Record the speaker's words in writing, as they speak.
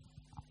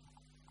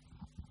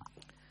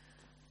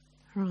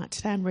All right,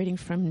 today I'm reading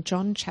from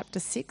John chapter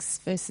 6,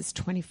 verses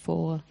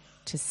 24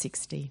 to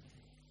 60.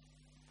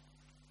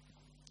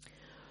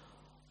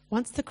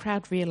 Once the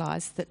crowd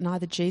realised that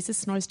neither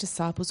Jesus nor his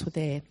disciples were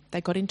there, they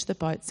got into the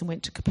boats and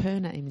went to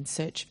Capernaum in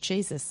search of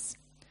Jesus.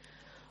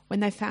 When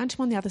they found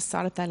him on the other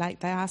side of the lake,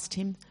 they asked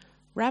him,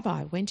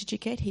 "Rabbi, when did you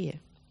get here?"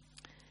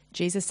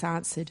 Jesus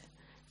answered,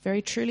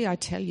 "Very truly I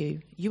tell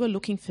you, you are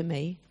looking for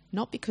me,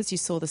 not because you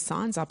saw the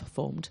signs I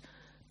performed,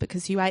 but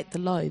because you ate the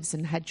loaves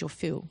and had your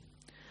fill.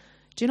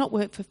 Do not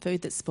work for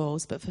food that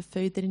spoils, but for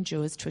food that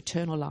endures to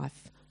eternal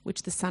life,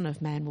 which the Son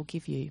of Man will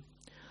give you.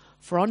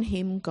 For on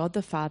him God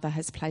the Father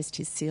has placed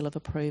his seal of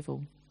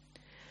approval."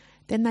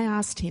 Then they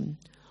asked him,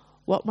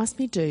 "What must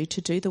we do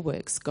to do the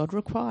works God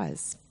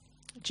requires?"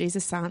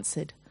 Jesus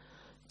answered,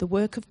 "The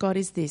work of God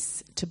is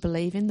this, to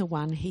believe in the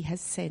one he has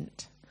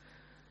sent."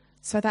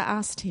 So they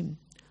asked him,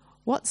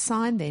 "What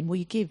sign then will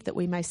you give that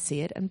we may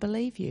see it and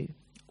believe you?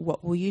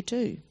 What will you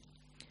do?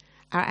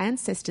 Our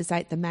ancestors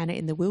ate the manna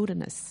in the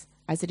wilderness.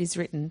 As it is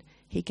written,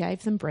 he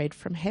gave them bread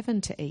from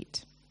heaven to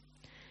eat."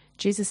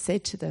 Jesus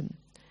said to them,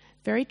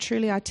 "Very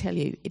truly I tell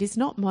you, it is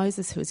not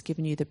Moses who has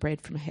given you the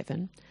bread from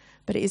heaven,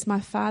 but it is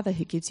my Father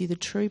who gives you the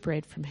true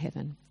bread from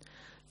heaven.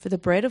 For the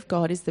bread of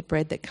God is the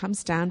bread that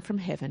comes down from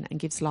heaven and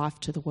gives life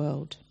to the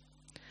world."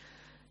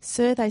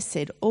 "Sir," they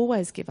said,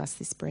 "always give us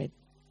this bread."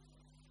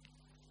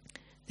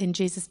 Then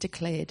Jesus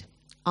declared,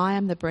 "I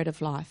am the bread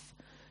of life.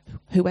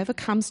 Whoever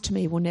comes to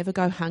me will never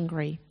go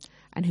hungry,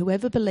 and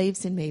whoever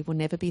believes in me will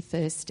never be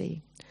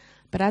thirsty.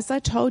 But as I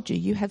told you,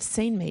 you have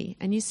seen me,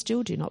 and you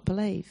still do not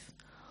believe.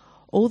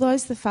 All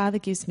those the Father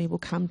gives me will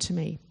come to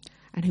me,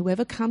 and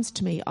whoever comes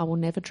to me I will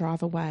never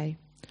drive away.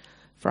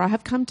 For I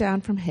have come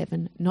down from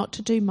heaven not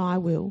to do my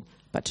will,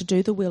 but to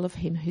do the will of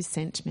him who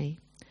sent me,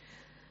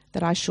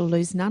 that I shall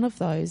lose none of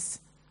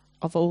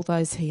all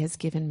those he has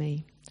given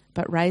me,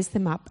 but raise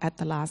them up at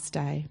the last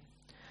day.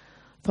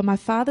 For my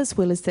Father's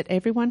will is that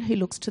everyone who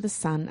looks to the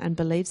Son and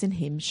believes in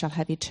him shall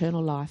have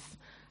eternal life,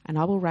 and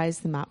I will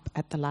raise them up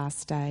at the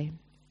last day."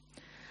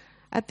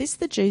 At this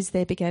the Jews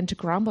there began to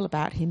grumble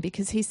about him,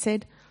 because he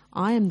said,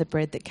 "I am the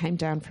bread that came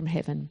down from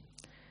heaven."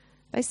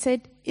 They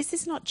said, "Is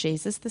this not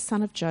Jesus, the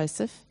son of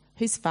Joseph,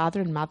 whose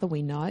father and mother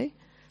we know?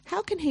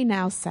 How can he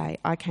now say,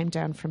 'I came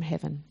down from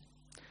heaven'?"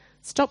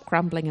 "Stop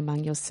grumbling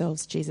among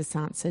yourselves," Jesus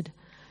answered.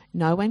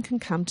 "No one can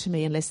come to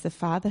me unless the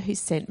Father who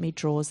sent me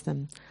draws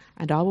them,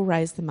 and I will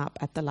raise them up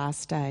at the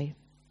last day.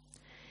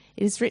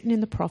 It is written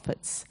in the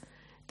prophets,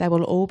 'They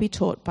will all be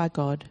taught by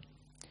God.'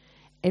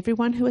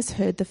 Everyone who has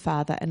heard the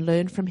Father and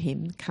learned from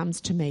him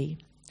comes to me.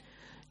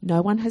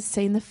 No one has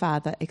seen the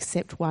Father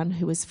except one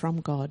who is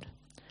from God.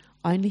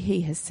 Only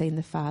he has seen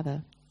the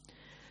Father.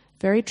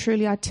 Very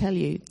truly I tell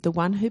you, the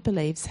one who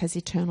believes has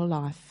eternal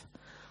life.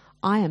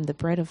 I am the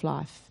bread of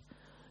life.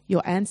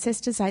 Your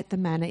ancestors ate the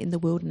manna in the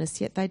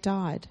wilderness, yet they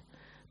died.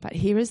 But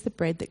here is the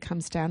bread that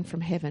comes down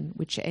from heaven,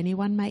 which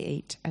anyone may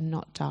eat and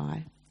not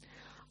die.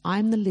 I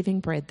am the living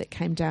bread that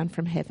came down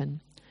from heaven.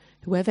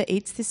 Whoever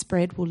eats this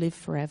bread will live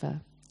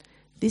forever.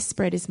 This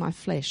bread is my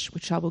flesh,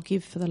 which I will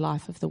give for the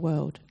life of the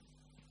world."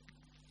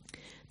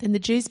 Then the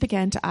Jews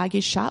began to argue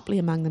sharply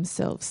among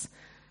themselves,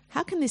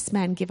 "How can this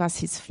man give us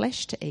his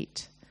flesh to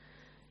eat?"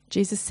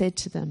 Jesus said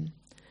to them,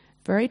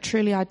 "Very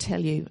truly I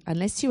tell you,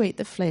 unless you eat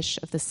the flesh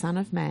of the Son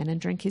of Man and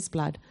drink his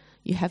blood,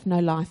 you have no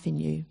life in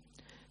you.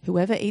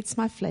 Whoever eats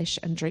my flesh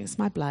and drinks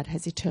my blood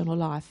has eternal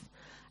life,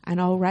 and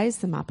I will raise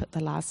them up at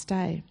the last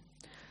day.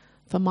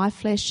 For my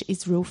flesh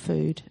is real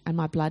food, and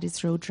my blood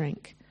is real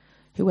drink.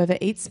 Whoever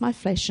eats my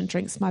flesh and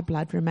drinks my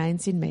blood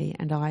remains in me,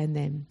 and I in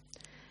them.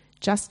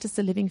 Just as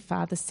the living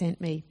Father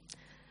sent me,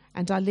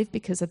 and I live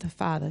because of the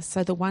Father,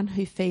 so the one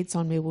who feeds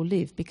on me will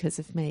live because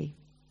of me.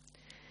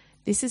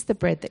 This is the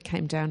bread that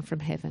came down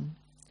from heaven.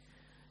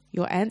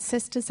 Your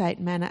ancestors ate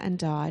manna and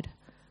died,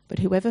 but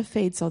whoever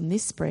feeds on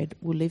this bread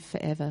will live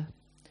forever."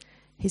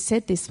 He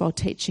said this while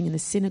teaching in the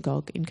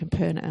synagogue in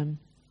Capernaum.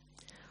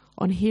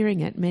 On hearing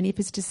it, many of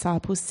his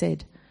disciples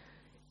said,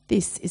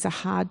 "This is a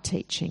hard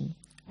teaching.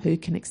 Who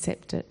can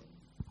accept it?"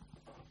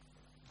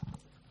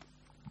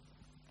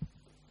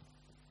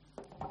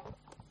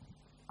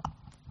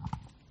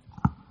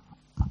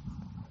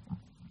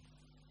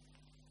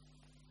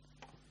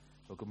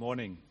 Well, good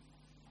morning.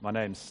 My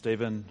name's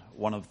Stephen,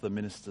 one of the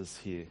ministers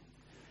here.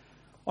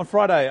 On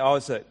Friday, I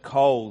was at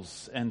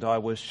Coles and I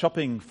was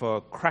shopping for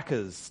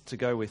crackers to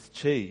go with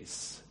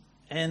cheese.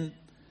 And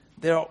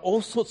there are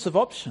all sorts of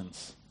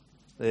options.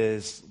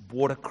 There's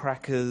water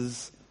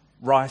crackers,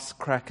 rice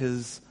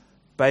crackers,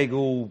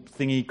 bagel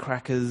thingy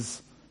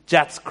crackers,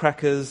 Jats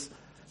crackers,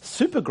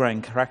 super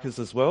grain crackers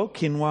as well,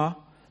 quinoa.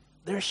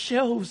 There are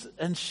shelves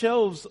and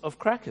shelves of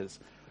crackers.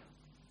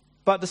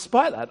 But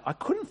despite that, I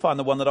couldn't find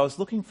the one that I was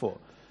looking for.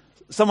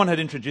 Someone had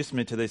introduced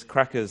me to these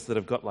crackers that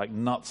have got like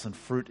nuts and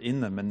fruit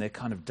in them, and they're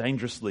kind of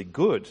dangerously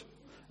good.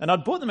 And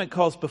I'd bought them at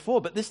Coles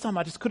before, but this time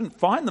I just couldn't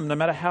find them no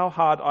matter how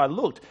hard I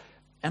looked.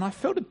 And I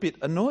felt a bit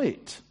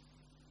annoyed.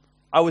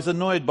 I was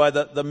annoyed by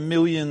the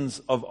millions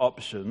of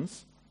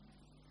options,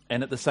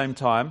 and at the same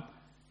time,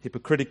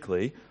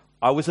 hypocritically,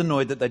 I was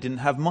annoyed that they didn't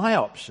have my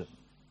option.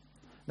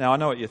 Now, I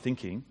know what you're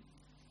thinking.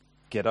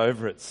 Get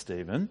over it,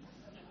 Stephen.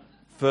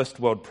 First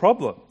world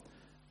problem.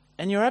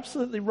 And you're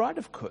absolutely right,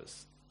 of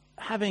course.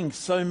 Having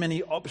so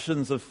many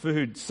options of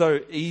food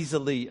so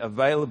easily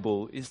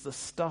available is the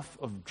stuff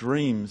of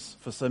dreams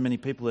for so many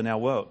people in our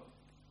world.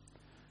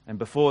 And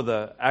before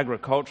the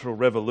agricultural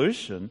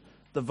revolution,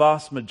 the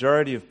vast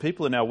majority of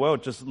people in our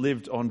world just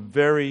lived on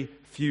very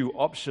few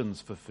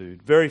options for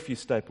food, very few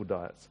staple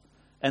diets.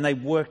 And they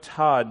worked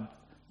hard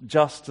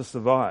just to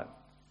survive.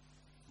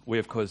 We,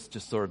 of course,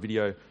 just saw a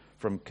video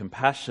from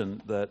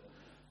Compassion that,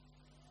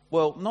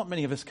 well, not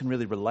many of us can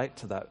really relate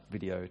to that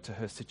video, to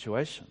her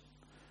situation.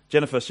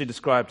 Jennifer, she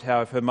described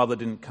how if her mother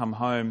didn't come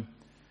home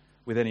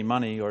with any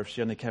money, or if she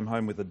only came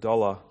home with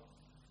 $1,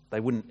 they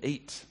wouldn't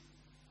eat.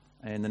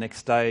 And the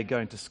next day,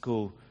 going to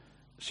school,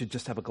 she'd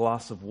just have a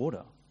glass of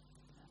water.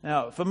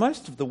 Now, for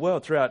most of the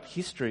world throughout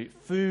history,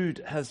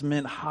 food has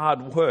meant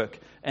hard work,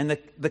 and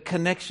the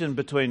connection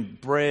between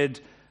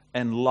bread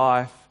and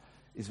life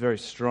is very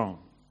strong.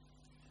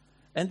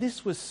 And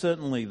this was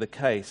certainly the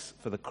case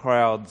for the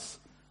crowds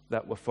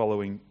that were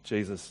following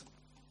Jesus.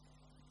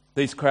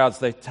 These crowds,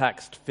 they're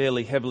taxed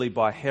fairly heavily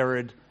by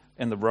Herod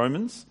and the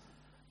Romans.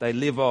 They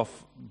live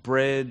off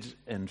bread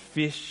and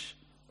fish,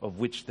 of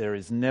which there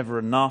is never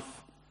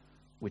enough,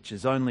 which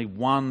is only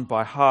won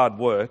by hard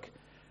work.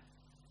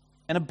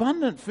 And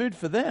abundant food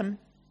for them,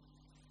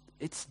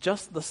 it's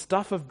just the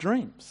stuff of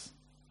dreams.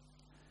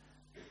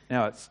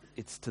 Now,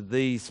 it's to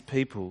these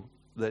people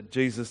that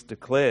Jesus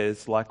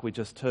declares, like we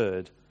just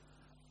heard,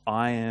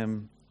 I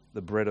am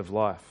the bread of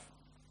life.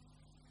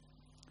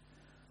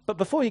 But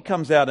before he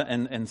comes out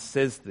and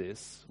says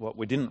this, what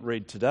we didn't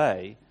read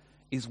today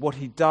is what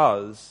he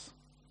does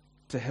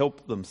to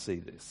help them see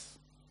this.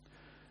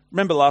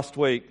 Remember last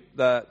week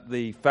that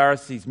the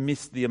Pharisees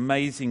missed the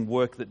amazing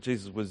work that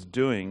Jesus was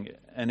doing,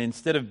 and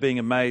instead of being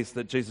amazed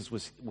that Jesus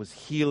was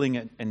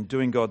healing and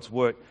doing God's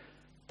work,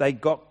 they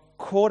got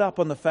caught up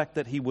on the fact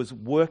that he was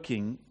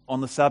working on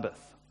the Sabbath.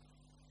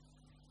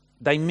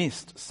 They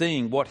missed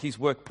seeing what his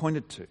work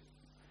pointed to.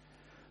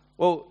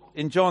 Well,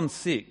 in John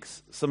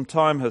 6, some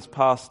time has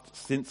passed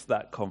since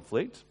that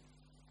conflict.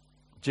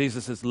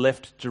 Jesus has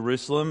left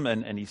Jerusalem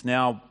and he's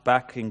now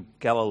back in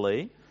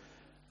Galilee.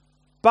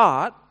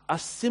 But a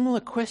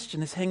similar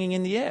question is hanging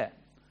in the air.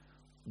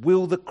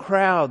 Will the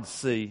crowd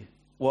see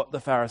what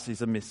the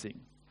Pharisees are missing?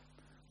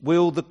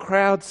 Will the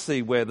crowd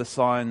see where the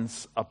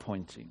signs are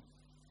pointing?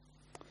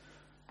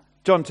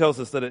 John tells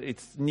us that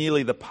it's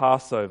nearly the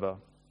Passover,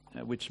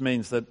 which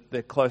means that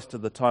they're close to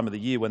the time of the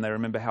year when they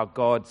remember how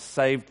God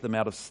saved them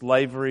out of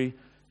slavery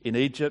in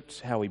Egypt,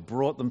 how he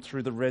brought them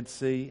through the Red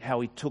Sea, how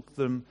he took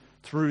them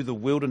through the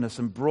wilderness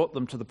and brought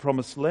them to the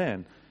promised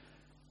land.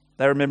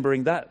 They're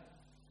remembering that.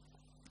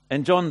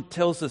 And John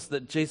tells us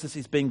that Jesus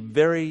is being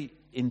very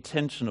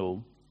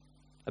intentional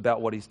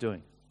about what he's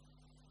doing.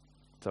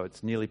 So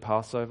it's nearly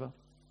Passover.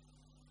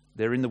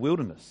 They're in the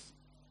wilderness.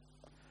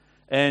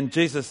 And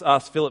Jesus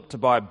asked Philip to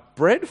buy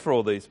bread for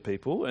all these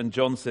people. And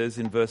John says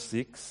in verse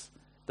 6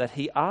 that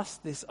he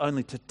asked this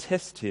only to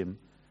test him,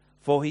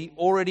 for he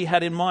already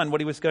had in mind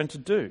what he was going to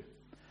do.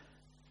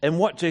 And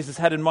what Jesus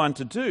had in mind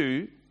to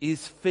do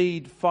is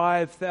feed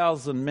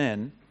 5,000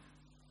 men,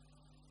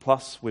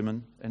 plus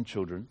women and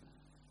children,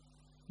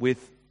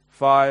 with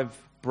 5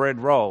 bread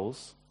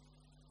rolls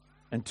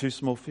and 2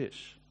 small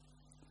fish.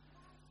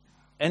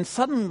 And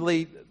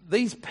suddenly,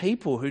 these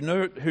people who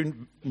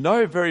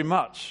know very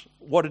much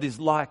what it is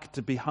like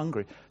to be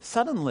hungry,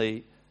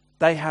 suddenly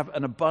they have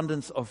an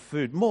abundance of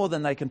food, more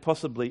than they can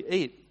possibly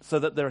eat, so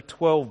that there are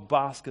 12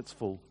 baskets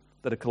full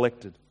that are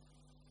collected.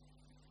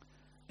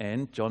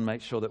 And John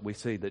makes sure that we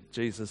see that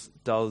Jesus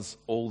does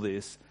all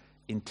this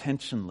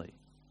intentionally.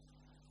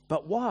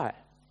 But why?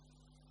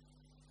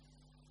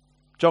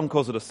 John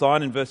calls it a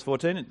sign in verse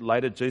 14.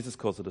 Later, Jesus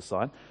calls it a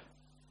sign.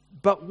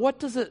 But what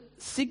does it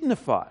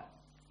signify?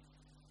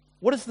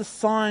 What does the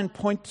sign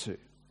point to?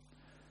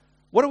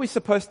 What are we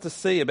supposed to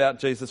see about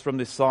Jesus from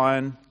this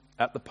sign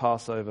at the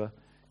Passover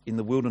in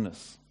the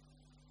wilderness?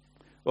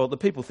 Well, the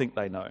people think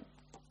they know.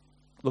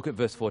 Look at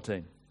verse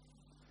 14.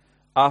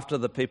 After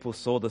the people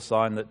saw the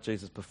sign that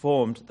Jesus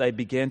performed, they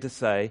began to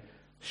say,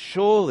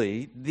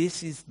 surely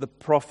this is the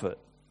prophet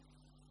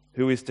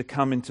who is to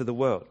come into the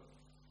world.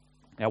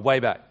 Now, way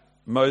back,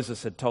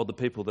 Moses had told the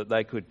people that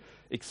they could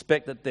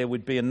expect that there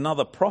would be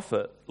another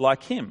prophet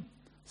like him.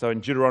 So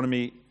in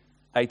Deuteronomy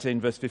 18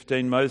 verse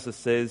 15, Moses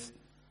says,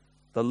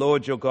 the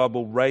Lord your God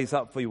will raise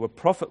up for you a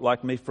prophet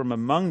like me from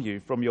among you,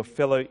 from your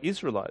fellow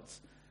Israelites.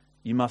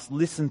 You must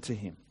listen to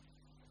him.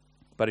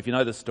 But if you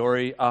know the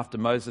story, after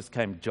Moses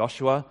came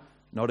Joshua,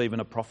 not even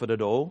a prophet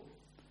at all.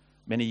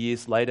 Many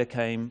years later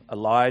came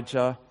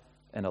Elijah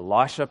and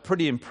Elisha,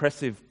 pretty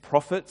impressive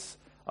prophets.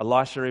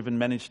 Elisha even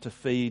managed to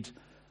feed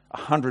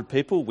 100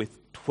 people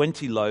with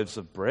 20 loaves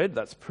of bread.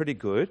 That's pretty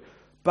good.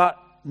 But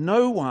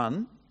no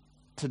one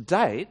to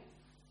date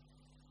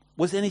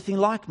was anything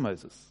like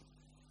Moses.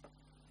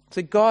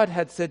 So God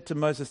had said to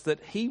Moses that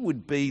he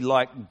would be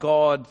like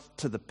God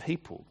to the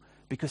people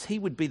because he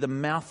would be the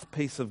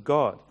mouthpiece of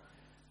God.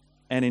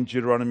 And in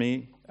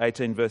Deuteronomy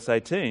 18 verse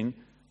 18,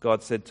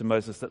 God said to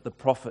Moses that the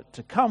prophet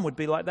to come would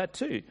be like that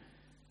too.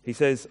 He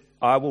says,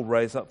 I will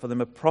raise up for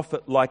them a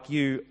prophet like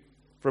you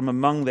from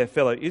among their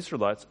fellow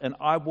Israelites, and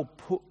I will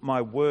put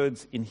my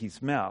words in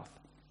his mouth.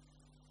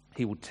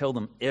 He will tell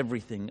them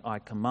everything I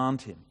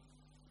command him.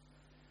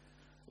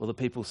 Well, the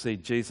people see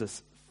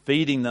Jesus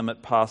feeding them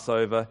at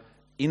Passover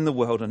in the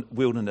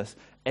wilderness,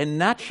 and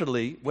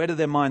naturally, where do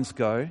their minds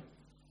go?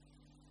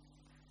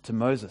 To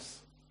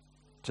Moses,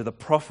 to the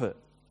prophet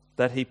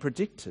that he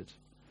predicted.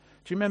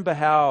 Do you remember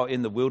how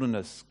in the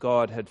wilderness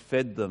God had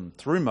fed them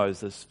through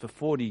Moses for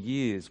 40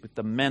 years with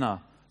the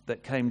manna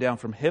that came down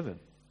from heaven?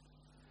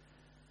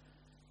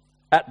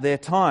 At their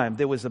time,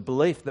 there was a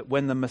belief that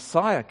when the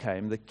Messiah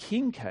came, the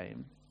King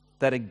came,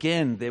 that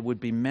again there would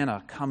be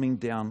manna coming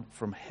down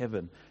from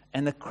heaven.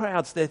 And the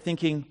crowds, they're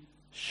thinking,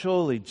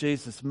 surely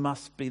Jesus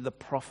must be the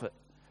prophet.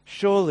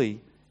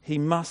 Surely he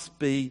must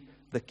be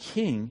the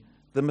King,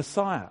 the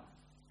Messiah.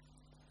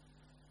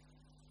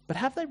 But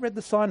have they read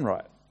the sign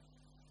right?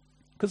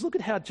 Because look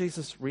at how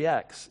Jesus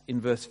reacts in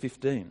verse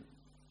 15.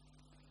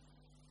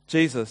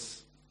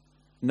 Jesus,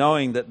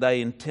 knowing that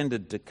they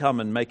intended to come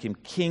and make him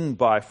king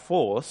by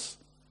force,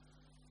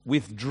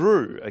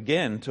 withdrew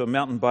again to a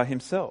mountain by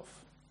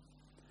himself.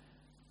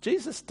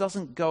 Jesus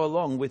doesn't go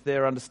along with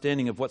their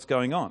understanding of what's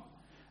going on.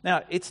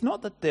 Now, it's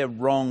not that they're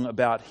wrong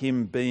about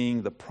him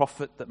being the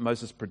prophet that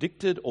Moses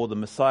predicted or the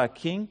Messiah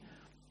king.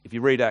 If you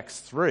read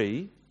Acts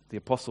 3, the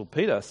Apostle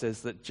Peter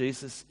says that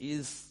Jesus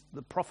is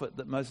the prophet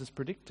that Moses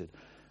predicted.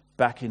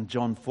 Back in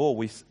John 4,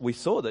 we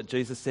saw that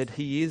Jesus said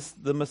he is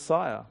the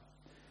Messiah.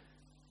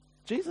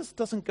 Jesus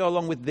doesn't go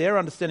along with their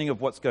understanding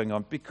of what's going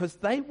on because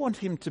they want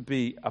him to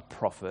be a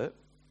prophet.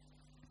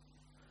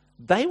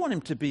 They want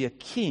him to be a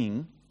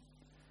king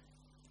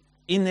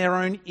in their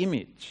own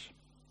image.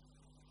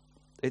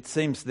 It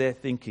seems they're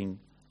thinking,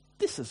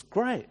 this is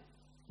great.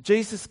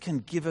 Jesus can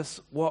give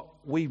us what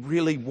we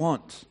really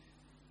want.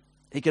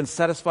 He can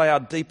satisfy our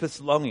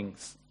deepest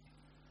longings.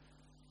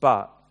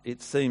 But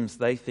it seems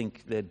they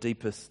think their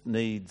deepest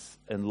needs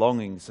and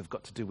longings have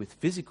got to do with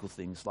physical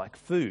things like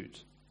food.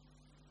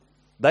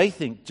 They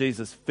think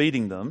Jesus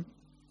feeding them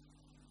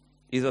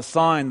is a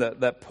sign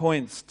that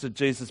points to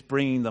Jesus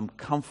bringing them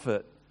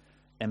comfort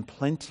and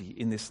plenty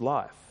in this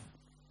life.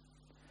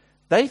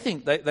 They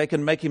think they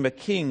can make him a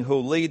king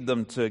who'll lead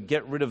them to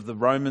get rid of the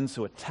Romans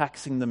who are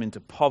taxing them into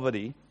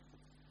poverty.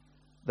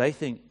 They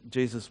think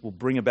Jesus will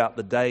bring about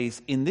the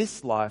days in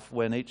this life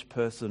when each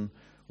person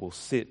will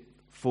sit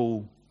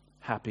full,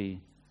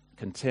 happy,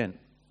 content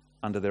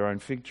under their own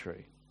fig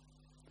tree.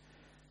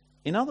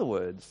 In other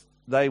words,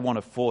 they want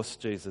to force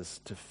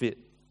Jesus to fit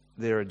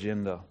their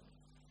agenda,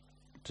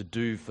 to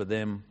do for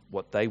them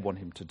what they want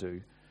him to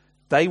do.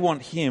 They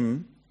want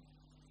him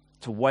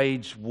to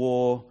wage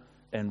war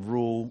and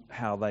rule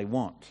how they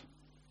want.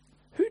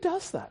 Who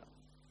does that?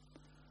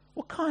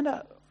 What kind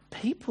of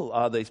people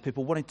are these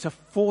people wanting to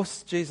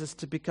force Jesus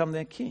to become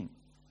their king?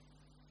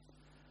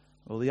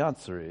 Well, the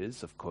answer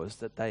is, of course,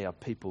 that they are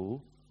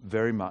people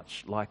very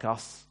much like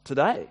us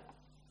today.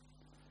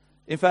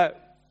 In fact,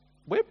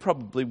 we're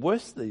probably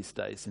worse these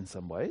days in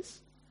some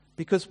ways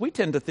because we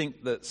tend to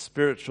think that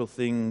spiritual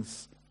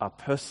things are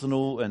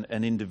personal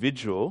and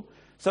individual.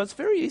 So it's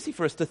very easy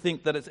for us to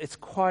think that it's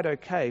quite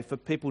okay for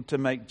people to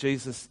make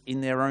Jesus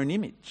in their own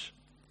image.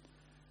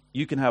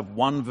 You can have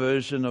one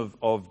version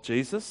of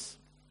Jesus,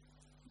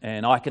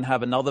 and I can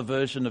have another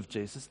version of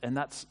Jesus, and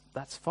that's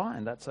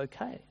fine, that's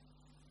okay.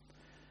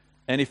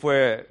 And if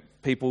we're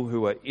people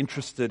who are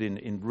interested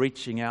in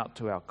reaching out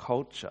to our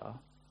culture,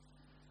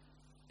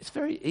 it's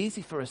very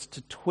easy for us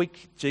to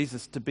tweak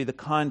Jesus to be the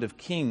kind of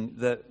king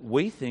that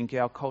we think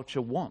our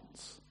culture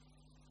wants.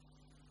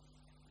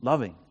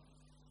 Loving,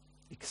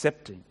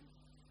 accepting,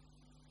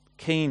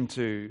 keen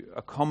to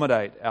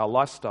accommodate our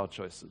lifestyle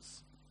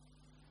choices,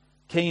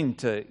 keen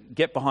to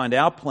get behind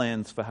our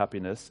plans for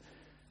happiness,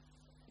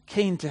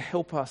 keen to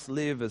help us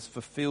live as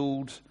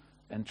fulfilled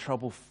and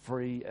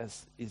trouble-free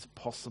as is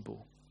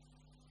possible.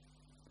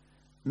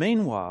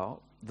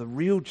 Meanwhile, the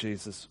real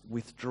Jesus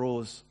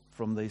withdraws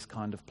from these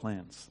kind of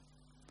plans.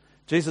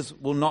 Jesus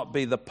will not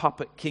be the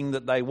puppet king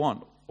that they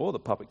want or the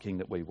puppet king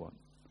that we want.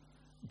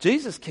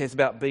 Jesus cares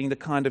about being the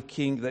kind of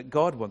king that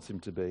God wants him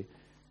to be.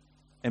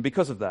 And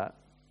because of that,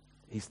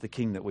 he's the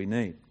king that we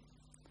need.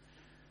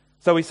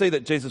 So we see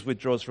that Jesus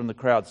withdraws from the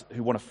crowds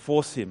who want to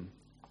force him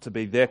to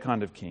be their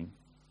kind of king.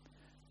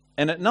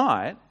 And at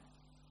night,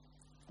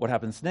 what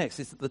happens next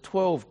is that the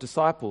 12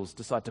 disciples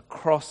decide to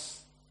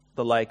cross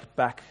the lake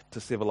back to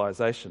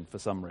civilization for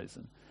some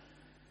reason.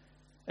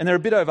 And they're a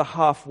bit over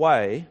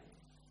halfway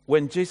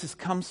when Jesus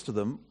comes to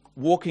them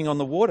walking on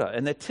the water,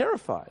 and they're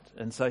terrified.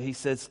 And so he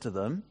says to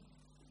them,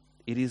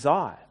 "It is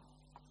I."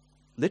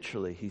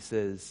 Literally, he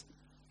says,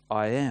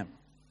 "I am."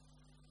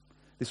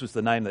 This was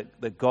the name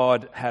that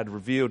God had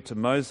revealed to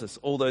Moses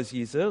all those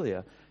years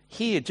earlier.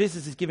 Here,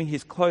 Jesus is giving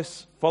his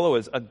close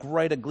followers a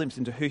greater glimpse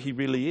into who he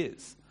really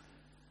is.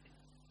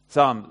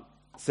 Psalm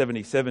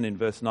 77 in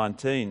verse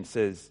 19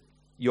 says,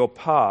 "Your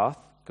path,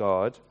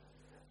 God,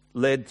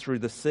 led through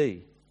the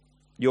sea,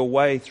 your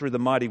way through the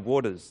mighty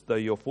waters, though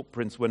your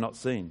footprints were not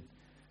seen.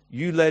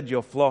 You led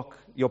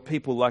your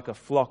people like a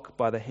flock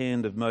by the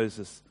hand of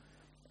Moses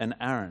and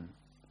Aaron.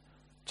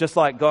 Just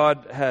like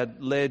God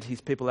had led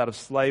his people out of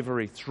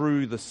slavery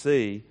through the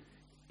sea,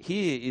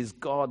 here is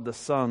God the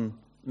Son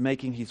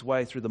making his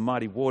way through the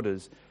mighty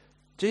waters.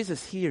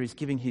 Jesus here is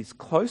giving his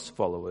close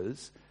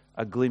followers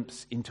a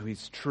glimpse into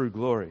his true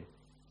glory.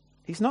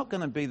 He's not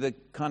going to be the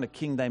kind of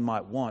king they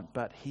might want,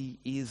 but he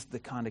is the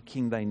kind of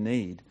king they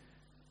need.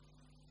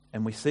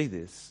 And we see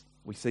this.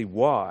 We see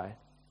why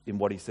in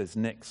what he says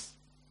next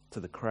to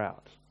the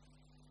crowd.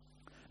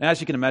 Now, as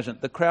you can imagine,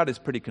 the crowd is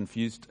pretty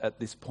confused at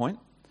this point.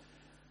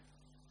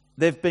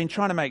 They've been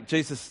trying to make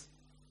Jesus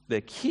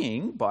their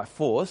king by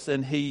force,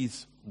 and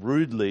he's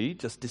rudely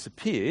just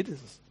disappeared.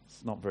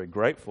 It's not very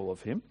grateful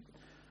of him.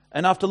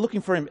 And after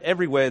looking for him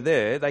everywhere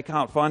there, they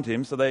can't find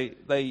him, so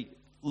they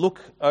look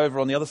over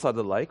on the other side of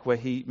the lake where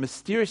he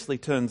mysteriously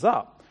turns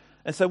up.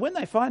 And so when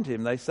they find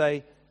him, they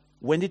say,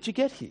 "When did you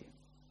get here?"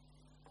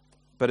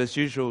 But as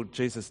usual,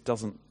 Jesus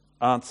doesn't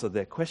answer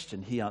their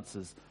question. He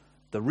answers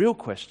the real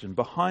question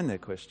behind their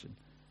question.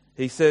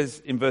 He says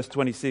in verse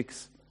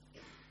 26,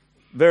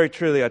 "Very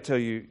truly I tell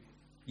you,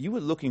 you were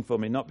looking for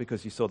me not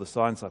because you saw the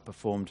signs I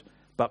performed,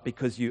 but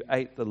because you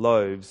ate the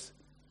loaves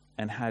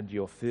and had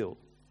your fill."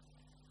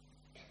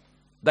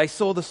 They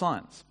saw the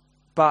signs,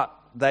 but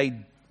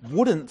they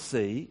wouldn't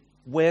see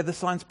where the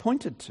signs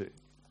pointed to.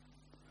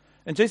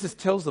 And Jesus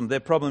tells them their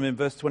problem in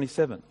verse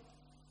 27.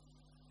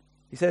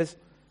 He says,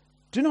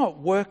 "Do not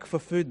work for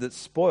food that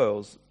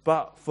spoils,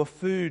 but for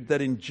food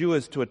that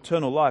endures to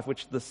eternal life,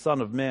 which the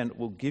Son of Man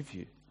will give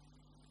you."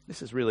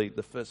 This is really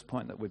the first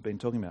point that we've been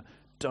talking about.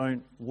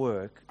 Don't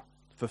work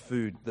for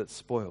food that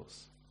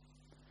spoils.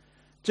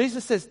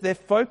 Jesus says their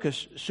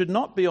focus should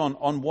not be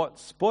on what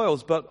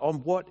spoils, but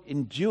on what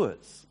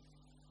endures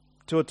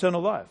to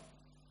eternal life.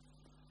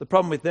 The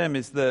problem with them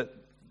is that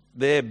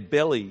their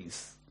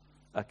bellies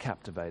are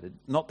captivated,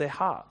 not their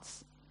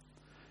hearts.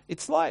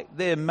 It's like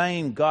their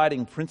main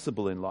guiding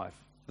principle in life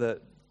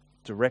that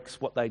directs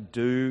what they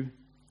do,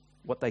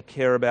 what they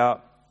care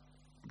about,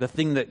 the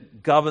thing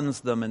that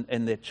governs them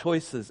and their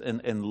choices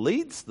and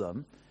leads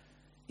them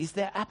is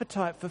their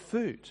appetite for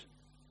food.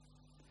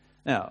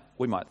 Now,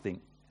 we might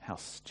think, how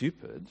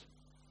stupid,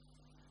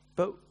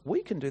 but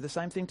we can do the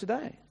same thing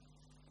today.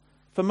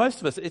 For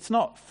most of us, it's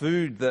not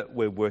food that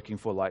we're working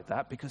for like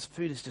that, because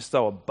food is just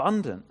so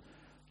abundant,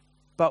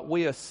 but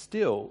we are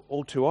still,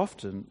 all too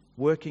often,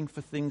 working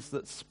for things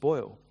that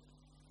spoil.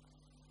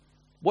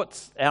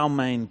 What's our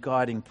main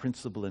guiding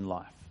principle in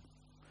life?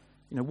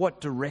 What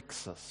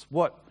directs us?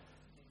 What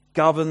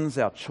governs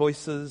our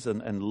choices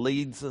and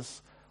leads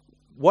us?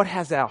 What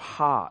has our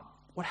heart?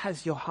 What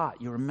has your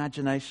heart, your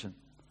imagination,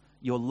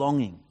 your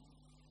longing?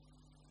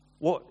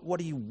 What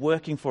are you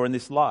working for in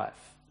this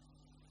life?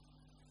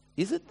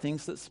 Is it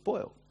things that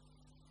spoil?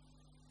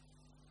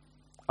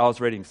 I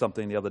was reading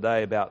something the other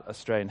day about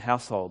Australian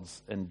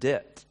households and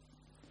debt.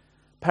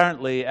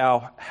 Apparently,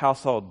 our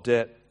household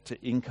debt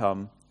to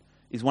income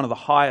is one of the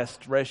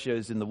highest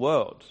ratios in the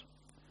world.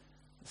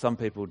 Some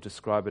people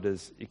describe it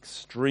as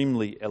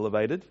extremely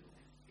elevated.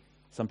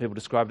 Some people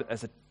describe it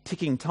as a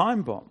ticking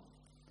time bomb.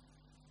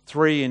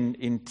 3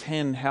 in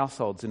 10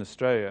 households in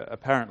Australia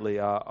apparently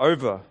are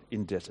over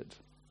indebted.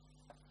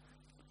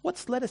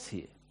 What's led us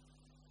here?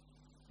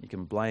 You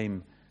can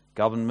blame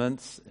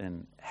governments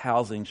and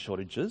housing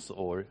shortages,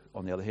 or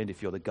on the other hand,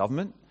 if you're the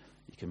government,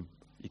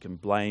 you can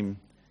blame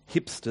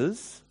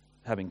hipsters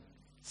having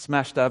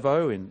smashed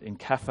avo in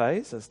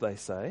cafes, as they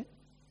say.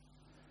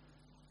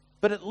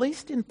 But at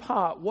least in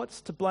part,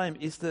 what's to blame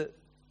is that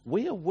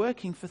we are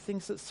working for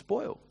things that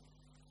spoil.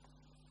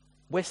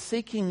 We're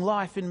seeking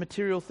life in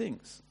material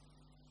things.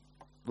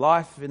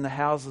 Life in the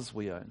houses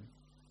we own.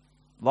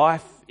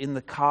 Life in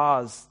the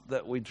cars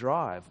that we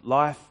drive.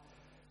 Life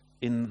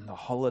in the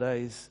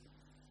holidays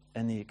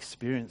and the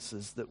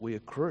experiences that we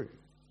accrue.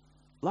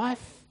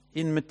 Life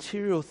in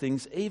material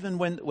things, even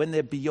when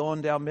they're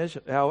beyond our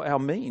measure, our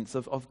means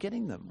of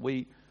getting them.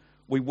 We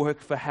work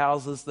for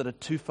houses that are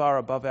too far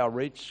above our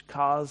reach,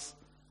 cars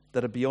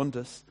that are beyond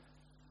us,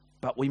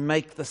 but we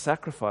make the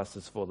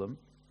sacrifices for them.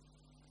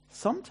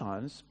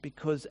 Sometimes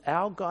because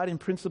our guiding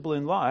principle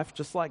in life,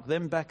 just like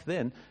them back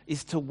then,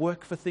 is to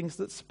work for things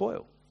that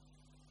spoil.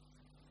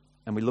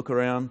 And we look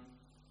around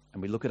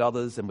and we look at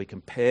others and we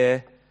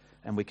compare,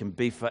 and we can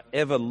be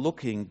forever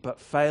looking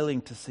but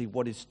failing to see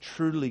what is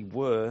truly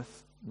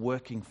worth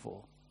working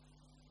for.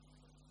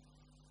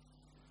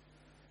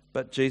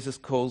 But Jesus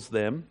calls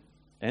them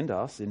and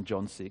us in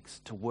John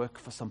 6 to work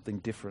for something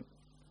different.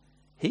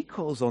 He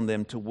calls on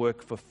them to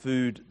work for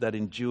food that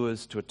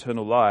endures to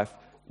eternal life,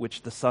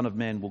 which the Son of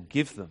Man will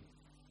give them.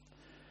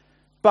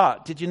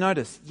 But did you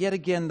notice, yet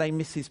again they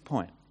miss his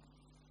point.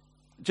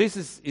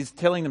 Jesus is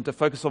telling them to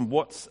focus on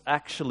what's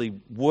actually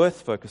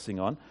worth focusing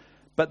on,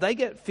 but they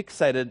get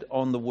fixated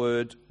on the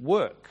word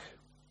work.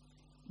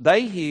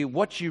 They hear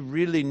what you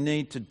really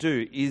need to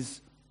do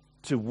is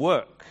to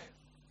work.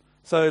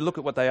 So look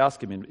at what they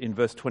ask him in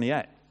verse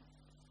 28.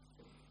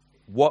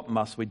 What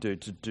must we do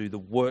to do the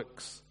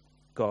works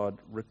God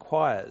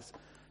requires?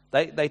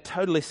 They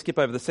totally skip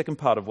over the second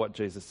part of what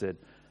Jesus said.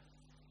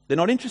 They're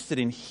not interested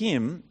in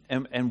him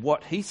and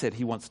what he said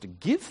he wants to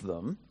give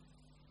them.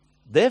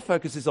 Their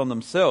focus is on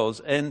themselves,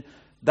 and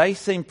they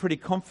seem pretty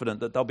confident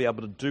that they'll be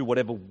able to do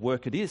whatever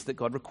work it is that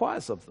God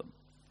requires of them.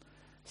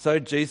 So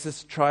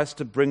Jesus tries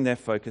to bring their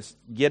focus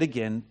yet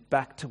again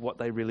back to what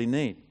they really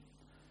need.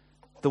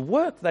 The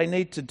work they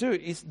need to do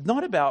is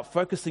not about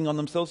focusing on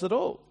themselves at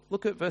all.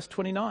 Look at verse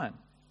 29.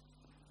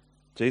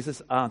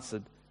 Jesus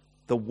answered,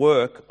 "The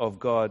work of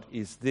God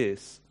is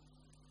this,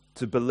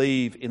 to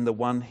believe in the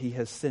one he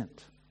has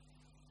sent."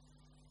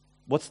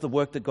 What's the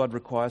work that God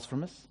requires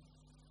from us?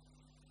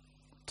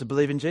 To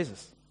believe in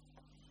Jesus.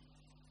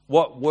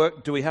 What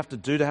work do we have to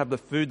do to have the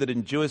food that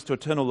endures to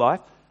eternal life?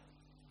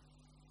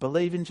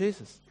 Believe in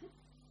Jesus.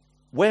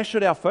 Where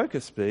should our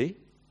focus be?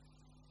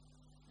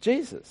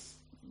 Jesus.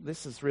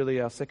 This is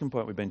really our second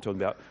point we've been talking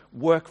about.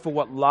 Work for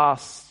what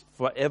lasts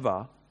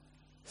forever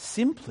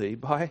simply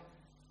by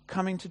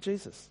coming to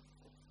Jesus.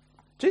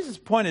 Jesus'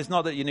 point is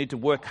not that you need to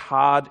work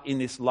hard in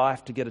this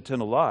life to get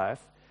eternal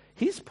life.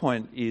 His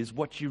point is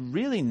what you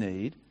really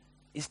need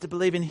is to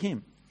believe in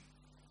him.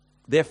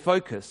 Their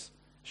focus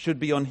should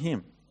be on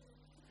him.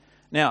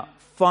 Now,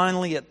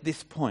 finally at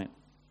this point,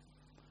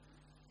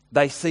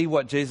 they see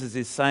what Jesus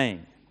is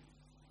saying,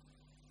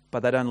 but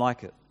they don't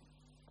like it.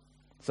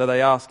 So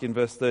they ask in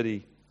verse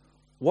 30,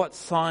 "What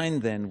sign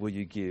then will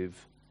you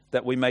give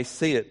that we may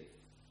see it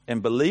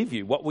and believe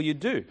you? What will you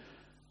do?"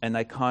 And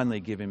they kindly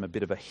give him a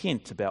bit of a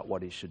hint about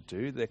what he should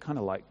do. They're kind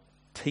of like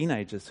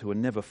teenagers who are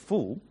never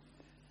full.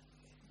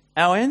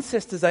 "Our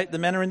ancestors ate the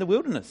manna in the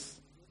wilderness.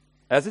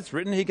 As it's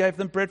written, he gave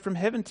them bread from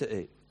heaven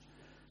to eat."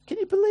 Can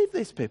you believe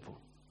these people?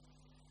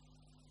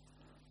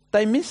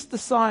 They missed the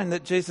sign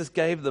that Jesus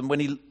gave them when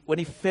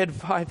he fed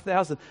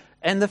 5,000.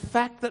 And the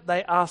fact that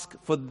they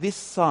ask for this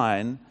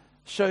sign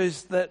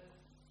shows that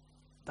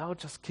they'll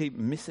just keep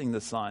missing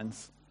the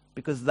signs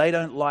because they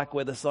don't like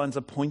where the signs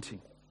are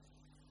pointing.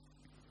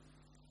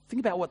 Think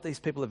about what these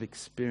people have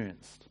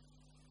experienced.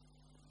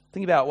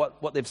 Think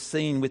about what they've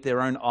seen with their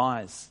own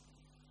eyes.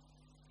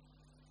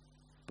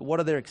 But what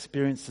are their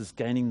experiences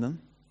gaining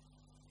them?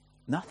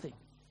 Nothing.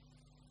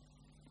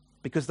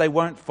 Because they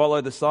won't follow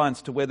the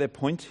signs to where they're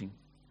pointing.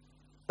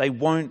 They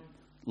won't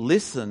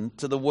listen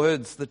to the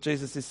words that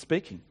Jesus is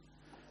speaking.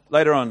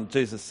 Later on,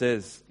 Jesus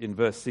says in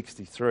verse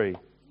 63,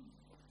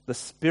 "The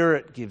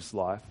Spirit gives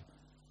life,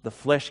 the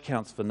flesh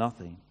counts for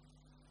nothing.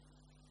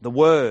 The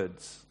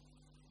words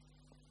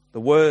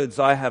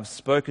I have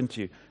spoken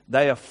to you,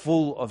 they are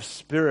full of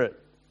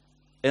spirit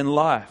and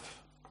life."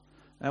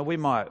 Now, we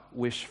might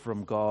wish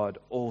from God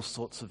all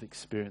sorts of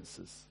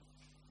experiences.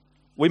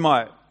 We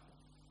might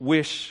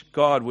wish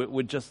God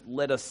would just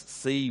let us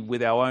see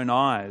with our own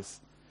eyes.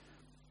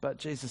 But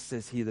Jesus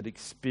says here that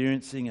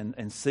experiencing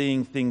and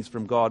seeing things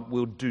from God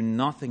will do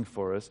nothing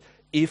for us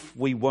if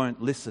we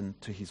won't listen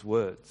to his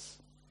words.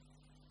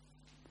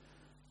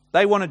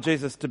 They wanted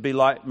Jesus to be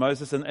like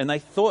Moses, and they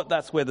thought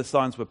that's where the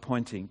signs were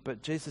pointing.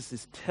 But Jesus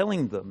is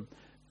telling them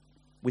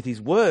with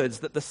his words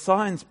that the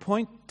signs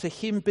point to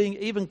him being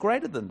even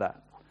greater than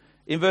that.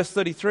 In verse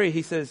 33,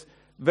 he says,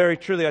 "Very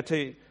truly I tell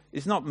you,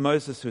 it's not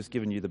Moses who has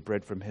given you the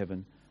bread from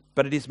heaven,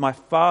 but it is my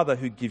Father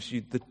who gives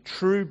you the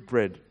true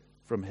bread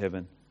from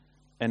heaven."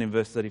 And in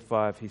verse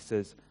 35, he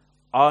says,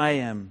 "I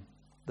am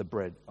the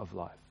bread of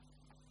life."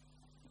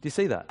 Do you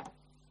see that?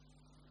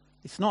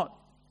 It's not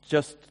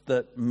just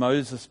that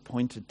Moses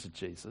pointed to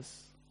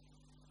Jesus.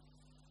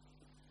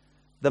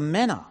 The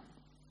manna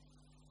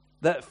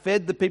that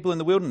fed the people in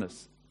the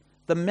wilderness,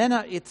 the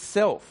manna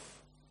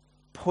itself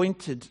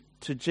pointed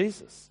to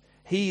Jesus.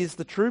 He is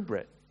the true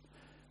bread.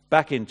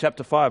 Back in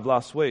chapter 5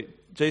 last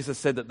week, Jesus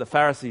said that the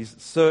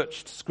Pharisees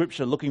searched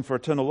Scripture looking for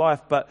eternal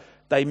life, but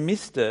they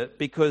missed it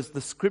because the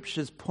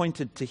Scriptures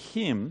pointed to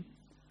him,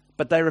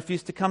 but they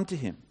refused to come to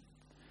him.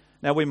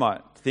 Now, we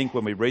might think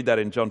when we read that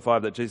in John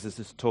 5 that Jesus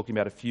is talking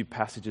about a few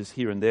passages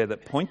here and there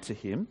that point to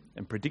him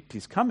and predict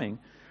his coming,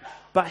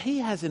 but he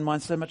has in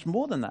mind so much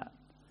more than that.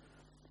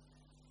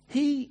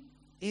 He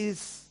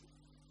is,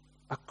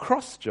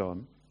 across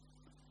John,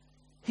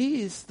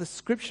 he is the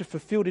Scripture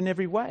fulfilled in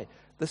every way.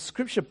 The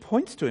Scripture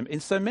points to him in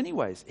so many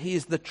ways. He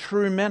is the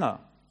true manna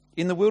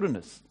in the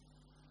wilderness,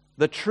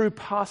 the true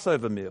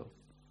Passover meal.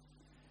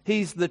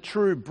 He's the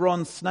true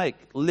bronze snake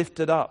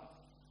lifted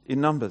up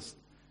in Numbers.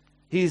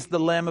 He is the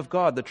Lamb of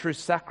God, the true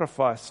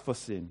sacrifice for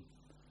sin.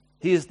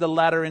 He is the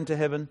ladder into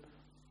heaven,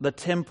 the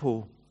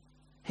temple.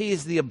 He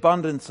is the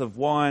abundance of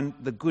wine,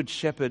 the good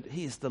shepherd.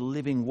 He is the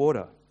living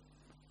water.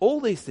 All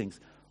these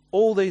things,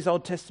 all these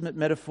Old Testament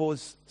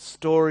metaphors,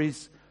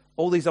 stories,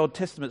 all these Old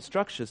Testament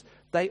structures,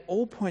 they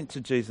all point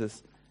to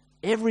Jesus.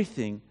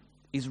 Everything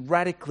is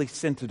radically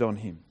centered on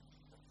him.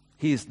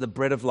 He is the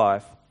bread of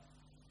life,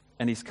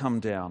 and he's come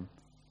down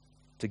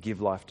to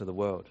give life to the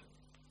world.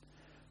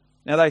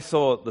 Now, they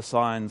saw the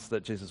signs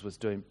that Jesus was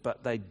doing,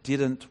 but they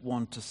didn't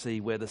want to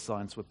see where the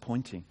signs were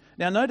pointing.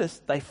 Now,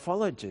 notice they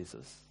followed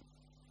Jesus.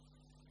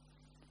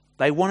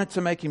 They wanted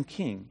to make him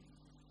king.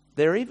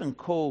 They're even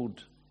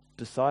called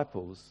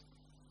disciples,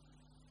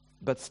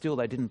 but still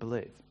they didn't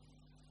believe.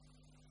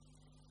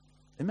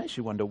 It makes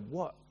you wonder,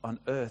 what on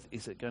earth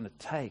is it going to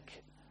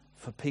take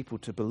for people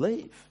to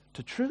believe,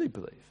 to truly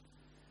believe.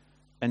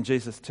 And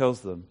Jesus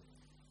tells them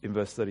in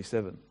verse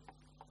 37,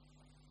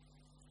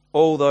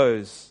 all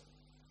those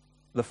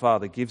the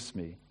Father gives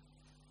me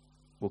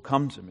will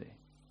come to me.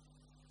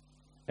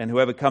 And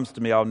whoever comes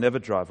to me, I'll never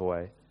drive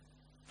away.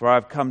 For I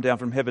have come down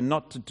from heaven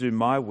not to do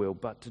my will,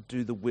 but to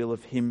do the will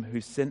of him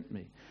who sent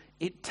me.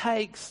 It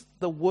takes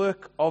the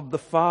work of the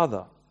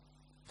Father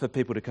for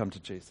people to come to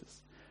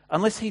Jesus.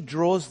 Unless he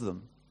draws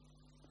them,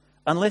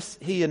 unless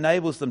he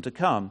enables them to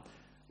come,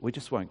 we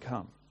just won't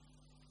come.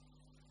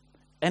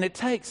 And it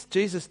takes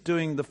Jesus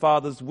doing the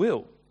Father's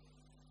will.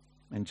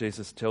 And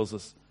Jesus tells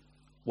us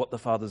what the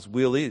Father's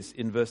will is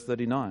in verse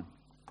 39.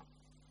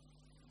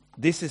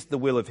 This is the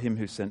will of him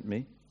who sent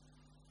me,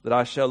 that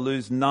I shall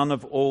lose none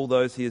of all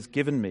those he has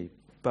given me,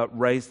 but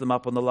raise them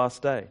up on the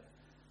last day.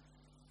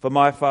 For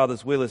my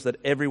Father's will is that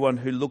everyone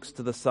who looks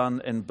to the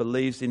Son and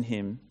believes in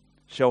him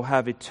shall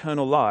have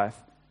eternal life,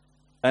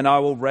 and I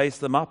will raise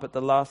them up at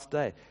the last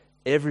day.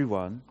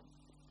 Everyone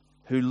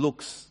who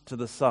looks to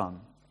the Son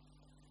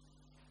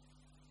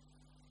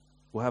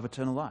will have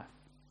eternal life.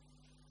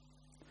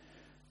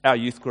 Our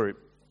youth group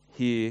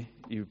here,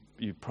 you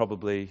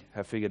probably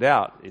have figured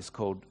out, is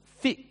called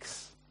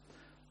Fix.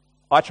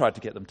 I tried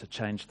to get them to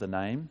change the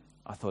name.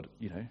 I thought,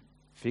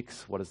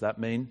 Fix, what does that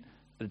mean?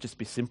 It'd just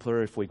be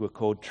simpler if we were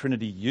called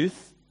Trinity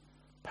Youth.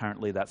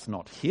 Apparently that's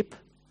not hip,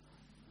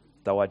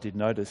 though I did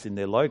notice in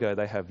their logo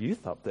they have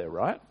youth up there,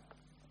 right?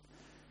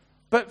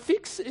 But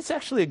Fix, it's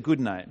actually a good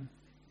name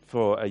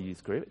for a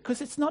youth group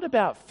because it's not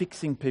about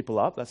fixing people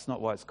up. That's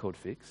not why it's called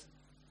Fix.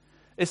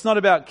 It's not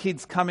about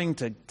kids coming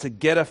to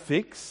get a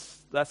fix.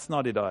 That's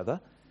not it either.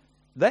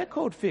 They're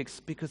called Fix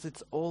because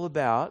it's all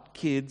about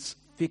kids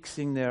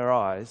fixing their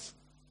eyes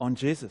on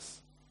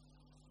Jesus.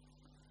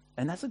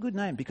 And that's a good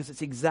name because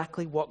it's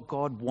exactly what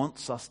God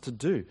wants us to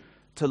do,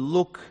 to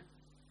look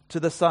to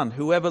the Son.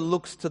 Whoever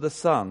looks to the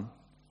Son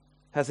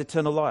has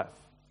eternal life.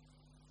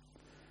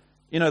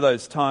 You know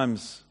those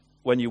times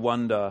when you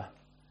wonder,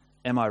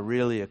 am I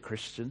really a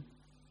Christian?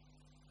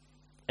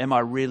 Am I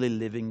really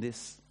living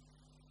this?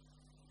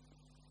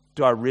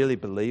 Do I really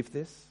believe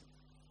this?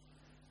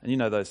 And you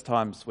know those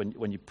times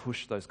when you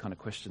push those kind of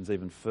questions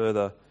even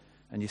further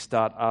and you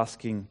start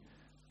asking,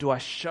 do I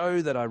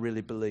show that I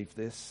really believe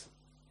this?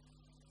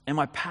 Am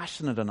I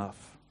passionate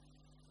enough?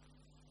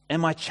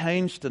 Am I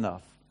changed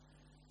enough?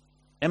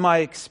 Am I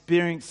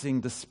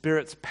experiencing the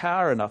Spirit's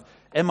power enough?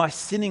 Am I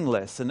sinning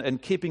less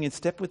and keeping in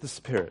step with the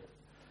Spirit?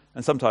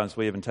 And sometimes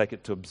we even take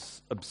it to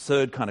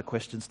absurd kind of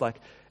questions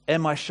like,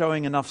 am I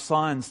showing enough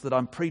signs that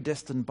I'm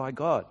predestined by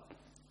God?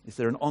 Is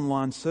there an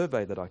online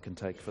survey that I can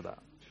take for that?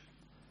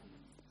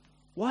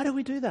 Why do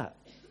we do that?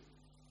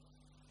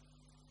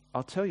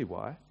 I'll tell you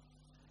why.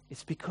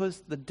 It's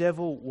because the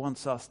devil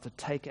wants us to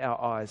take our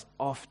eyes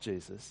off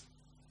Jesus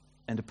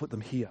and to put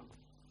them here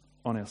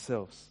on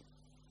ourselves.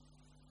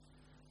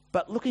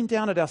 But looking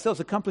down at ourselves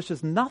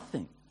accomplishes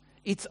nothing.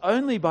 It's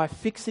only by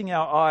fixing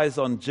our eyes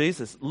on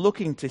Jesus,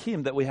 looking to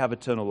him, that we have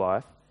eternal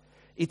life.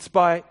 It's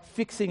by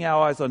fixing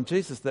our eyes on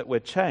Jesus that we're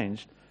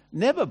changed,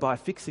 never by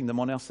fixing them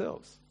on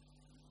ourselves.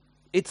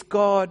 It's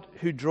God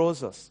who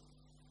draws us.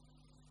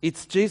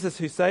 It's Jesus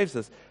who saves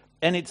us.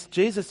 And it's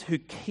Jesus who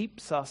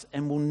keeps us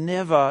and will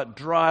never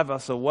drive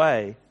us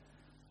away.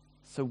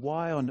 So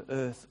why on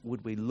earth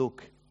would we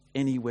look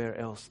anywhere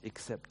else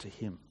except to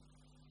him?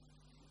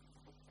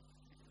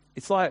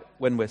 It's like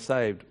when we're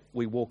saved,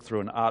 we walk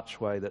through an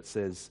archway that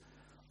says,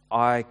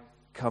 I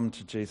come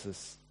to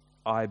Jesus,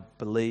 I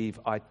believe,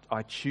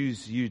 I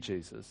choose you,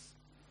 Jesus.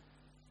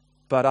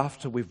 But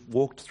after we've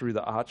walked through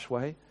the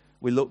archway,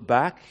 we look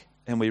back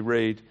and we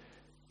read,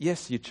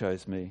 yes, you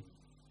chose me,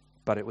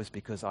 but it was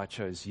because I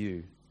chose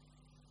you.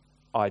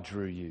 I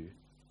drew you.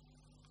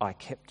 I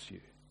kept you.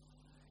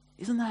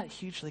 Isn't that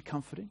hugely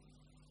comforting?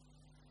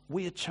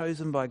 We are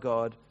chosen by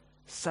God,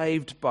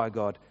 saved by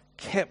God,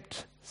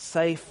 kept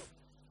safe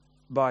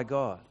by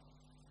God.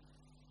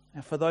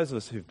 Now, for those of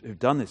us who've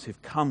done this,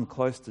 who've come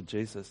close to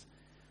Jesus,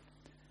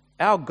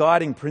 our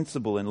guiding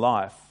principle in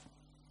life,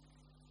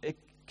 it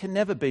can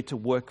never be to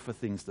work for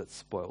things that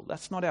spoil.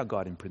 That's not our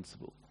guiding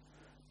principle.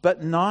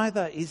 But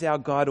neither is our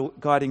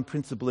guiding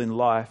principle in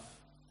life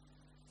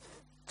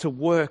to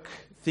work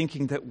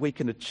thinking that we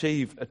can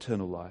achieve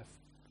eternal life.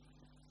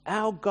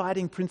 Our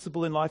guiding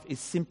principle in life is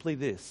simply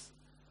this: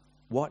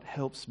 what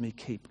helps me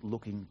keep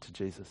looking to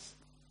Jesus?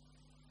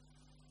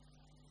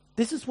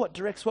 This is what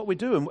directs what we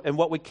do and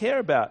what we care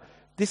about.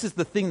 This is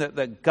the thing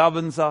that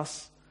governs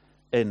us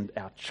and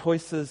our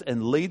choices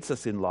and leads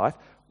us in life.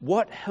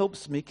 What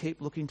helps me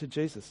keep looking to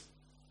Jesus?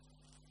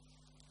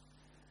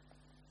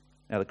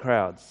 Now the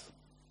crowds,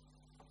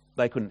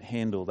 they couldn't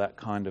handle that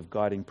kind of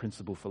guiding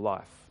principle for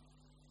life.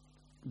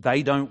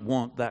 They don't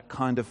want that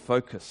kind of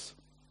focus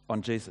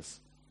on Jesus.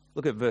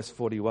 Look at verse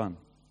 41.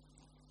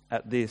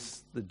 At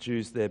this, the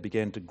Jews there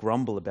began to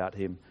grumble about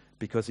him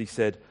because he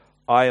said,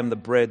 I am the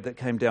bread that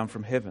came down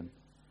from heaven.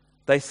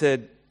 They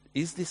said,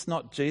 is this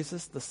not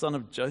Jesus, the son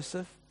of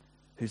Joseph,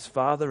 whose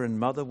father and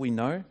mother we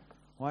know?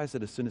 Why is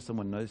it as soon as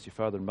someone knows your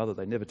father and mother,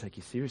 they never take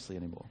you seriously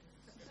anymore?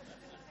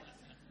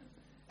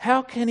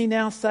 How can he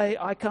now say,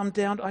 I came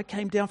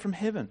down from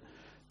heaven?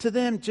 To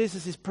them,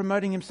 Jesus is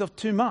promoting himself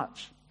too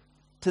much.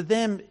 To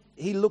them,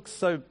 he looks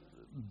so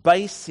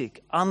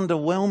basic,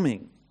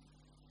 underwhelming.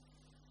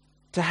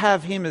 To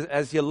have him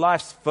as your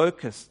life's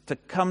focus, to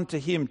come to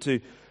him, to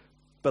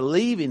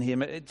believe in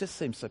him, it just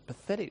seems so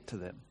pathetic to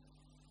them.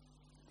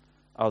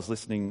 I was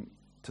listening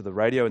to the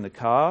radio in the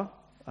car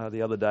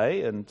the other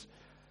day, and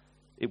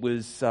it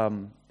was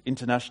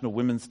International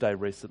Women's Day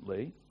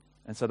recently.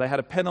 And so they had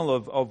a panel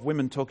of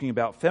women talking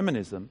about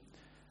feminism,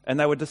 and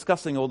they were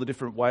discussing all the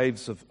different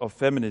waves of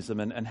feminism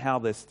and how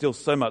there's still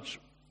so much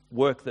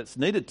work that's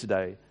needed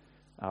today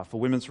for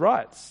women's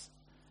rights,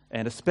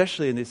 and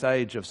especially in this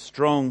age of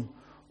strong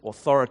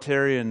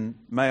authoritarian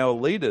male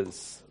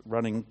leaders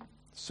running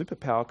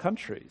superpower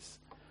countries.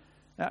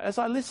 Now, as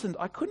I listened,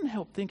 I couldn't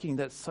help thinking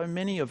that so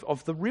many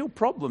of the real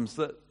problems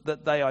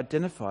that they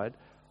identified,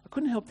 I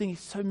couldn't help thinking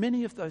so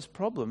many of those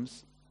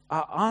problems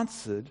are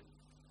answered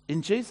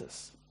in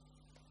Jesus.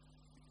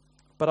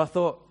 But I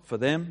thought, for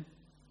them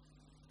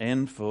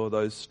and for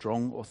those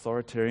strong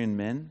authoritarian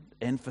men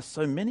and for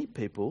so many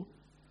people,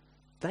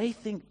 they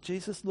think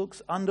Jesus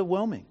looks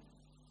underwhelming.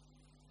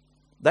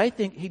 They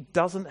think he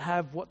doesn't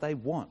have what they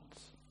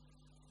want.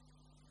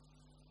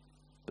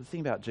 But the thing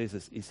about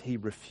Jesus is he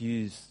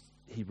refuses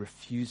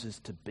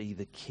to be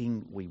the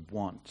king we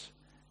want,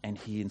 and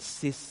he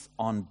insists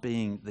on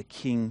being the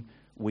king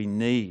we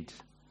need.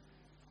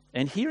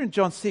 And here in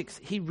John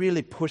 6, he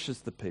really pushes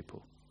the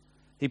people.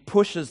 He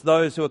pushes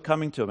those who are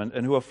coming to him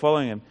and who are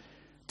following him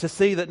to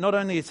see that not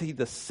only is he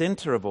the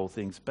center of all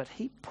things, but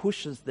he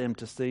pushes them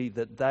to see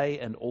that they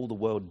and all the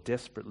world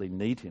desperately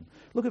need him.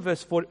 Look at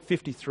verse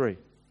 53.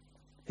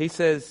 He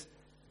says,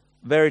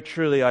 "Very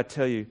truly I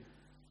tell you,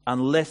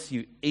 unless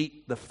you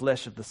eat the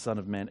flesh of the Son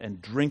of Man and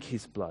drink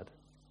his blood,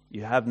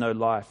 you have no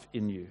life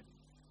in you.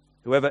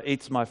 Whoever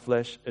eats my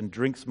flesh and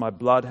drinks my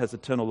blood has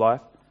eternal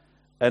life,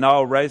 and I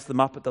will raise them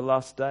up at the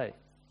last day.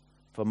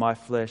 For my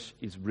flesh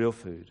is real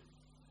food,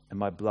 and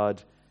my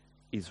blood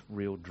is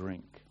real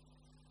drink."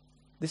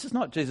 This is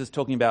not Jesus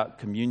talking about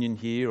communion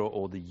here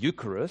or the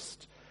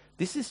Eucharist.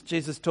 This is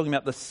Jesus talking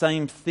about the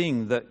same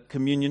thing that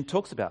communion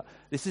talks about.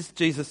 This is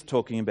Jesus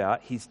talking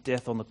about his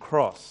death on the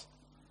cross.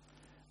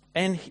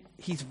 And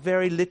he's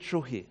very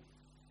literal here.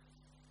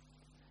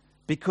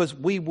 Because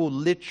we will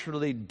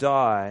literally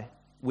die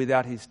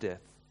without his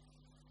death.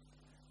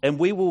 And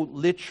we will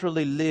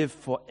literally live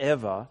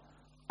forever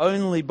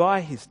only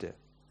by his death.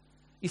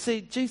 You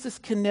see, Jesus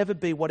can never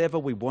be whatever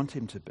we want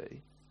him to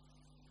be.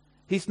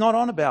 He's not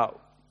on about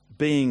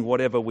being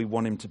whatever we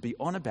want him to be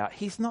on about.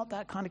 He's not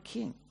that kind of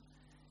king.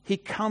 He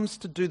comes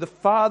to do the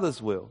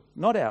Father's will,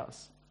 not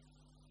ours.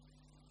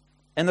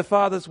 And the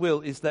Father's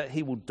will is that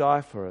he will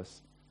die for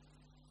us,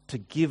 to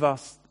give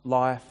us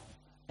life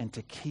and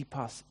to keep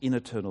us in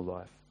eternal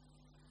life.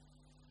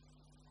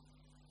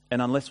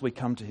 And unless we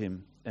come to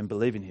him and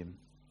believe in him,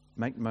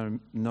 make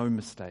no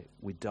mistake,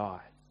 we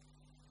die.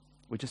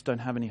 We just don't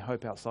have any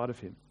hope outside of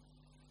him.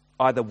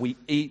 Either we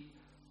eat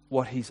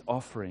what he's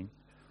offering,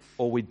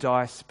 or we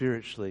die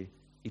spiritually,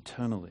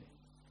 eternally.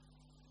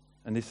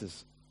 And this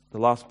is the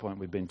last point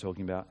we've been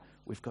talking about.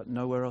 We've got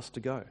nowhere else to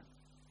go.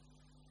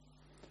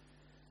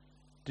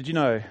 Did you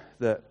know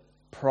that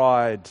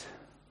pride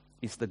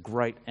is the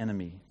great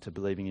enemy to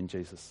believing in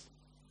Jesus?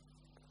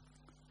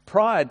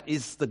 Pride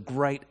is the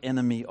great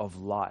enemy of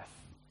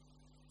life.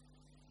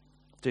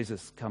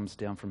 Jesus comes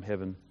down from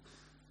heaven.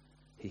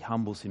 He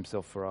humbles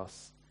himself for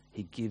us.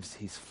 He gives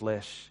his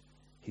flesh,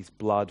 his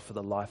blood for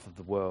the life of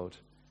the world.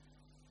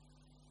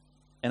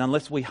 And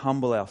unless we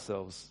humble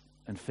ourselves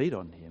and feed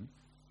on him,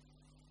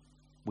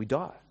 we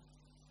die.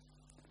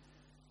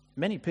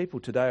 Many people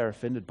today are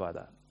offended by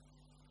that.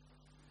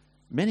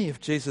 Many of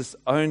Jesus'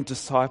 own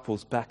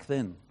disciples back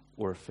then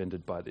were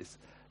offended by this.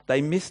 They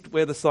missed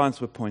where the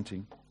signs were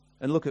pointing.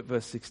 And look at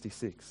verse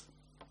 66.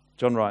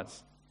 John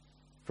writes,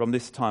 "From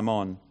this time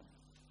on,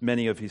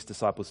 many of his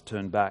disciples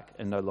turned back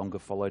and no longer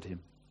followed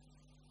him."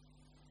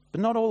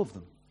 But not all of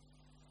them.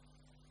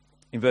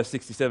 In verse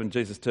 67,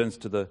 Jesus turns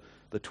to the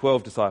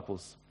 12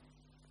 disciples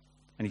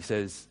and he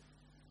says,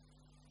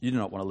 "You do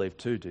not want to leave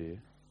too, do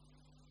you?"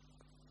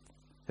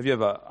 Have you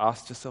ever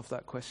asked yourself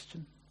that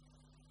question?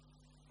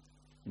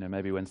 You know,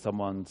 maybe when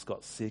someone's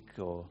got sick,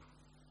 or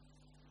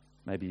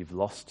maybe you've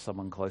lost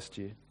someone close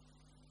to you.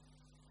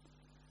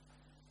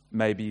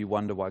 Maybe you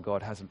wonder why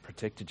God hasn't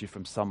protected you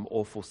from some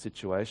awful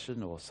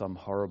situation or some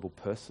horrible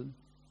person.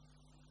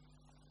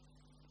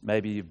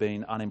 Maybe you've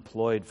been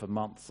unemployed for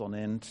months on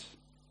end,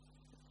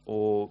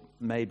 or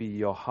maybe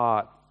your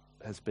heart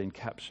has been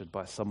captured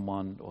by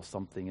someone or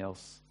something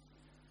else.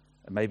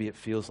 And maybe it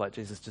feels like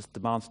Jesus just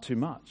demands too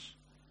much.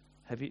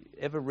 Have you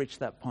ever reached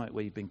that point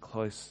where you've been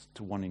close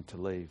to wanting to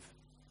leave?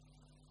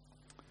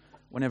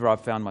 Whenever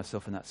I've found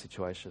myself in that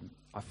situation,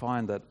 I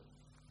find that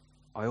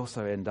I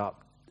also end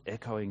up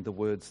echoing the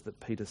words that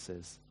Peter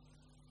says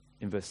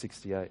in verse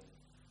 68.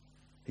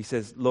 He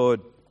says,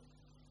 "Lord,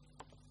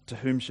 to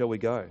whom shall we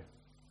go?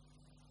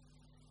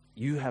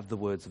 You have the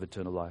words of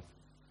eternal life.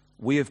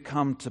 We have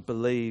come to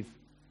believe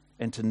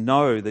and to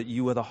know that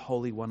you are the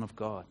Holy One of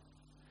God."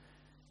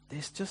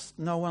 there's just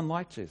no one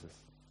like Jesus.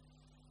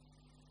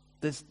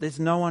 There's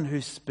no one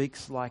who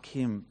speaks like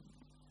him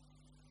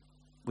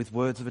with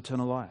words of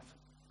eternal life.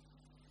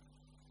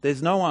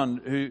 There's no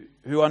one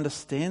who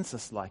understands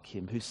us like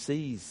him, who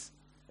sees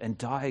and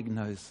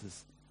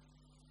diagnoses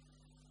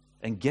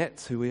and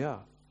gets who we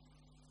are.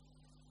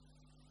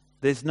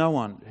 There's no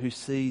one who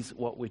sees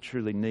what we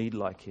truly need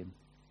like him.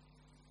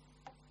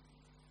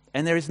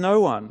 And there is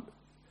no one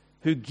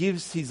who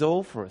gives his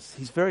all for us,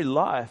 his very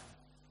life,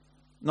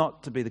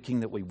 not to be the king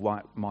that we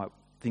might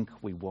think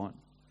we want,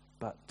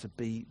 but to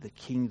be the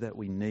king that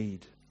we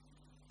need,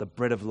 the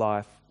bread of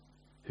life,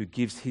 who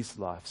gives his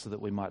life so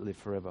that we might live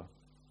forever.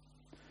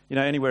 You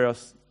know, anywhere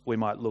else we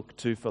might look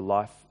to for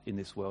life in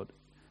this world,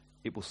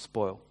 it will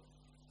spoil.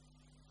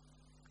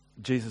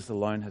 Jesus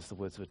alone has the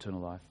words of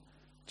eternal life.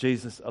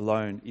 Jesus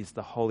alone is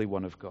the Holy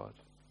One of God.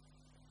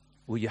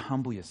 Will you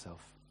humble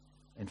yourself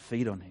and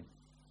feed on him?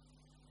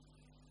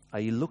 Are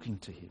you looking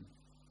to him?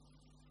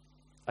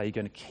 Are you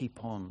going to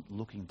keep on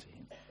looking to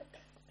him?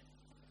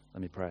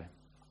 Let me pray.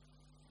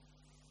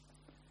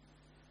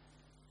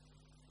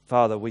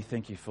 Father, we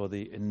thank you for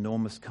the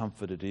enormous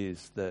comfort it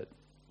is that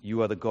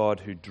you are the God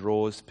who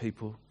draws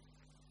people,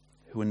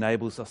 who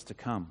enables us to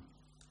come.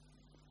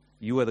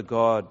 You are the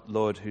God,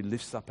 Lord, who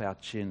lifts up our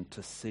chin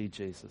to see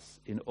Jesus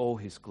in all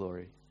his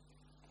glory,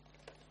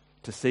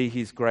 to see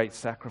his great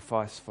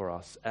sacrifice for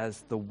us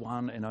as the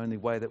one and only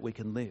way that we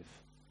can live.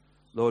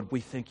 Lord, we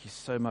thank you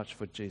so much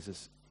for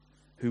Jesus,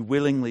 who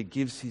willingly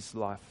gives his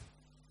life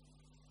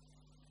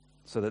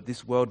so that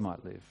this world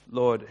might live.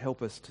 Lord,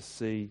 help us to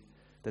see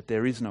that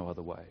there is no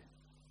other way.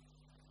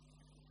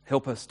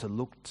 Help us to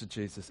look to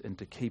Jesus and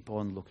to keep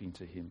on looking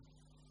to him.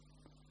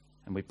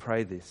 And we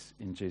pray this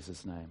in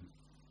Jesus' name.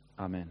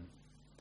 Amen.